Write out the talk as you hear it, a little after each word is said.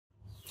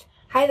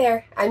Hi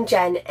there, I'm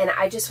Jen, and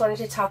I just wanted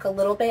to talk a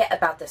little bit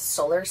about the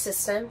solar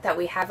system that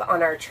we have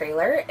on our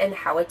trailer and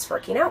how it's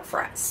working out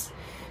for us.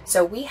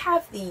 So we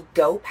have the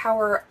Go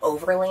Power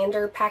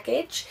Overlander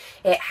package.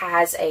 It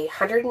has a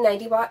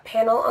 190 watt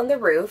panel on the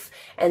roof,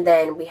 and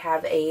then we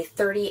have a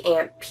 30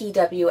 amp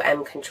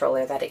PWM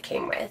controller that it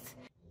came with.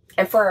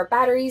 And for our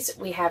batteries,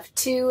 we have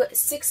two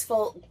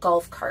 6-volt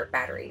golf cart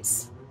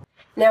batteries.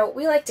 Now,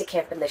 we like to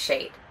camp in the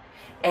shade,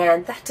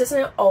 and that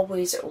doesn't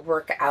always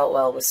work out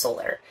well with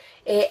solar.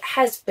 It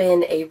has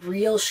been a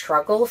real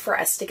struggle for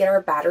us to get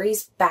our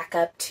batteries back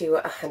up to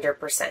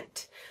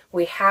 100%.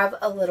 We have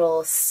a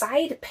little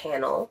side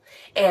panel,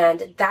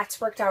 and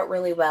that's worked out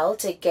really well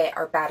to get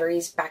our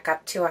batteries back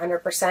up to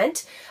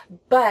 100%,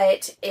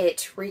 but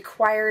it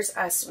requires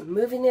us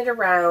moving it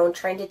around,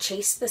 trying to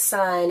chase the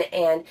sun,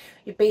 and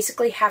you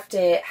basically have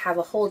to have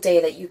a whole day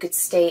that you could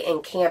stay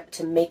in camp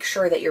to make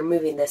sure that you're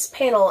moving this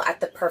panel at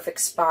the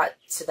perfect spot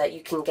so that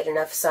you can get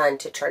enough sun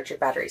to charge your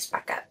batteries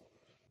back up.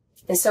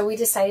 And so we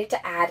decided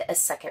to add a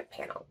second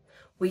panel.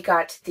 We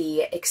got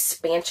the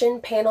expansion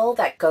panel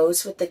that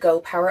goes with the Go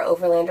Power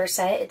Overlander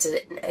set. It's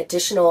an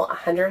additional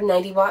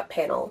 190 watt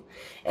panel,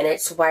 and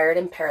it's wired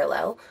in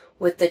parallel.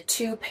 With the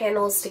two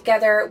panels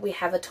together, we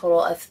have a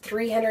total of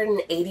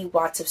 380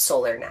 watts of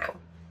solar now.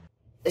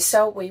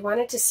 So we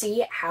wanted to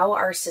see how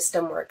our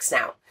system works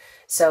now.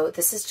 So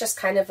this is just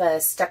kind of a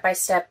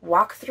step-by-step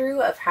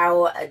walkthrough of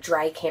how a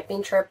dry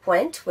camping trip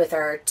went with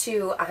our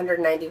two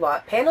 190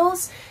 watt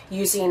panels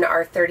using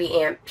our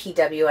 30 amp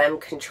PWM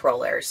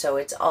controller. So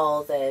it's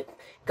all the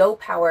Go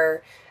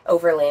Power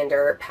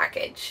Overlander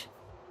package.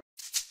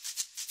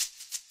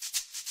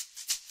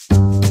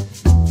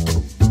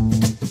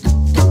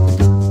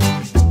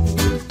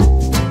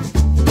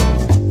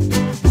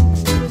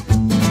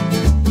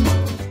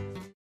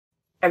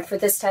 And for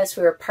this test,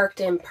 we were parked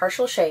in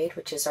partial shade,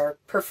 which is our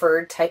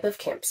preferred type of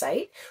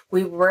campsite.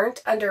 We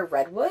weren't under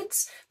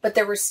redwoods, but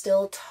there were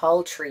still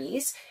tall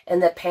trees,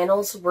 and the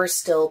panels were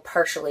still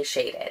partially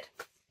shaded.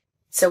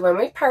 So when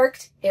we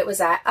parked, it was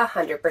at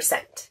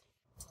 100%.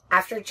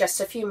 After just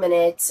a few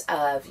minutes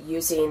of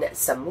using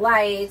some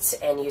lights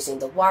and using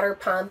the water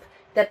pump,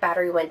 the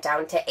battery went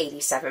down to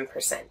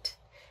 87%.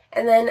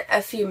 And then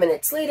a few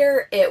minutes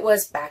later, it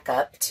was back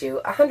up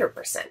to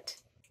 100%.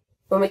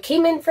 When we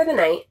came in for the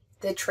night,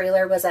 the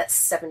trailer was at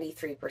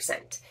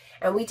 73%,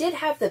 and we did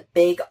have the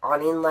big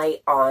awning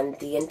light on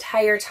the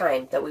entire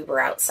time that we were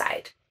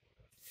outside.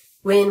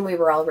 When we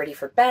were all ready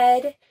for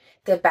bed,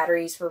 the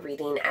batteries were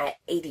reading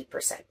at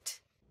 80%.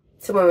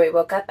 So when we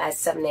woke up at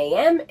 7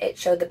 a.m., it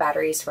showed the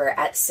batteries were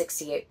at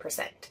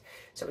 68%.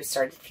 So we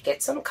started to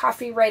get some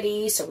coffee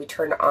ready, so we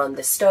turned on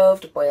the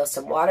stove to boil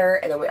some water,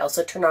 and then we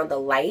also turned on the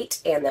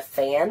light and the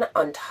fan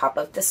on top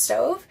of the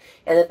stove,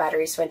 and the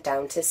batteries went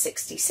down to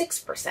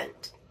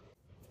 66%.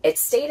 It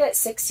stayed at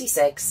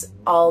 66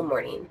 all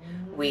morning.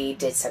 We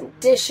did some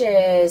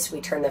dishes,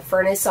 we turned the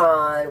furnace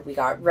on, we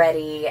got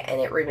ready,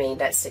 and it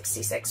remained at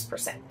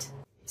 66%.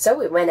 So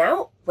we went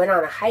out, went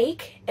on a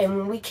hike, and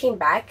when we came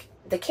back,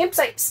 the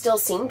campsite still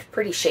seemed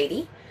pretty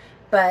shady,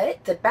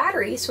 but the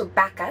batteries were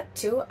back up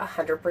to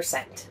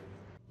 100%.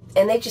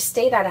 And they just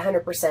stayed at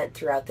 100%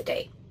 throughout the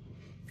day.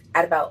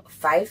 At about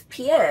 5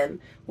 p.m.,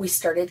 we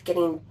started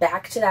getting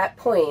back to that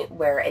point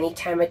where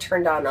anytime I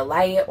turned on a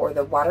light or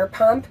the water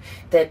pump,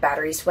 the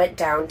batteries went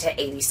down to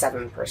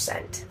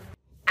 87%.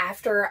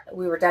 After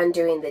we were done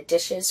doing the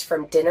dishes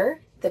from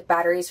dinner, the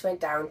batteries went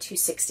down to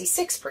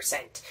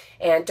 66%.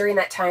 And during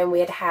that time,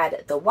 we had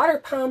had the water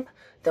pump,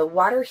 the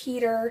water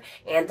heater,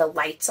 and the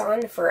lights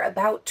on for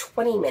about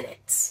 20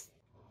 minutes.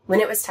 When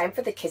it was time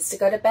for the kids to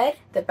go to bed,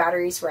 the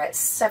batteries were at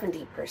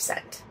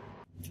 70%.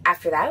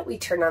 After that, we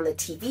turned on the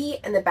TV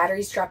and the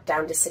batteries dropped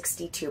down to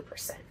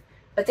 62%.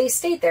 But they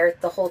stayed there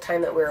the whole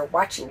time that we were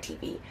watching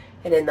TV.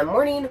 And in the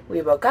morning,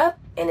 we woke up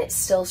and it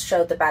still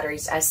showed the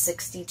batteries as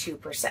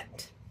 62%.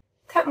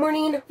 That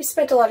morning, we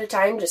spent a lot of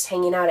time just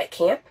hanging out at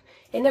camp.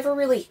 It never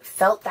really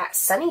felt that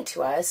sunny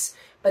to us,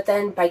 but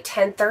then by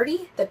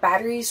 10:30, the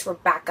batteries were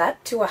back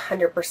up to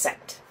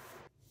 100%.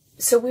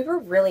 So we were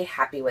really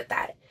happy with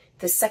that.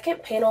 The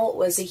second panel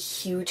was a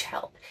huge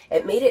help.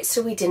 It made it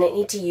so we didn't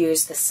need to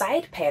use the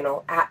side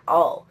panel at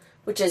all,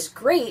 which is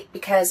great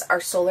because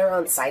our solar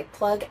on side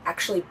plug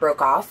actually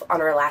broke off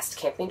on our last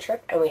camping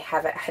trip and we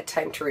haven't had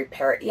time to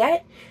repair it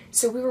yet.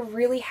 So we were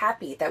really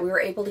happy that we were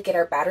able to get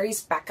our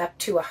batteries back up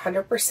to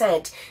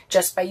 100%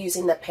 just by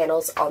using the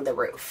panels on the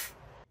roof.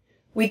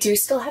 We do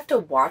still have to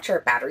watch our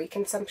battery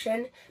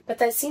consumption, but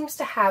that seems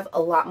to have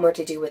a lot more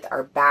to do with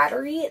our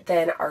battery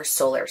than our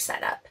solar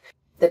setup.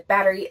 The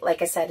battery,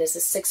 like I said, is a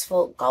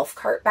 6-volt golf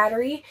cart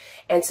battery,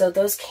 and so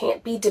those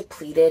can't be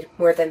depleted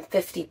more than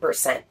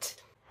 50%.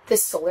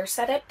 This solar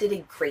setup did a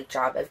great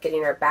job of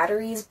getting our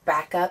batteries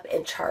back up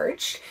and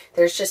charged.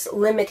 There's just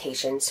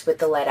limitations with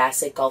the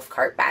lead-acid golf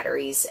cart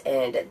batteries,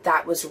 and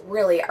that was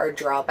really our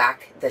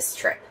drawback this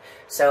trip.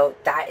 So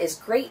that is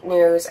great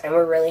news, and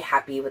we're really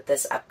happy with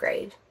this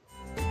upgrade.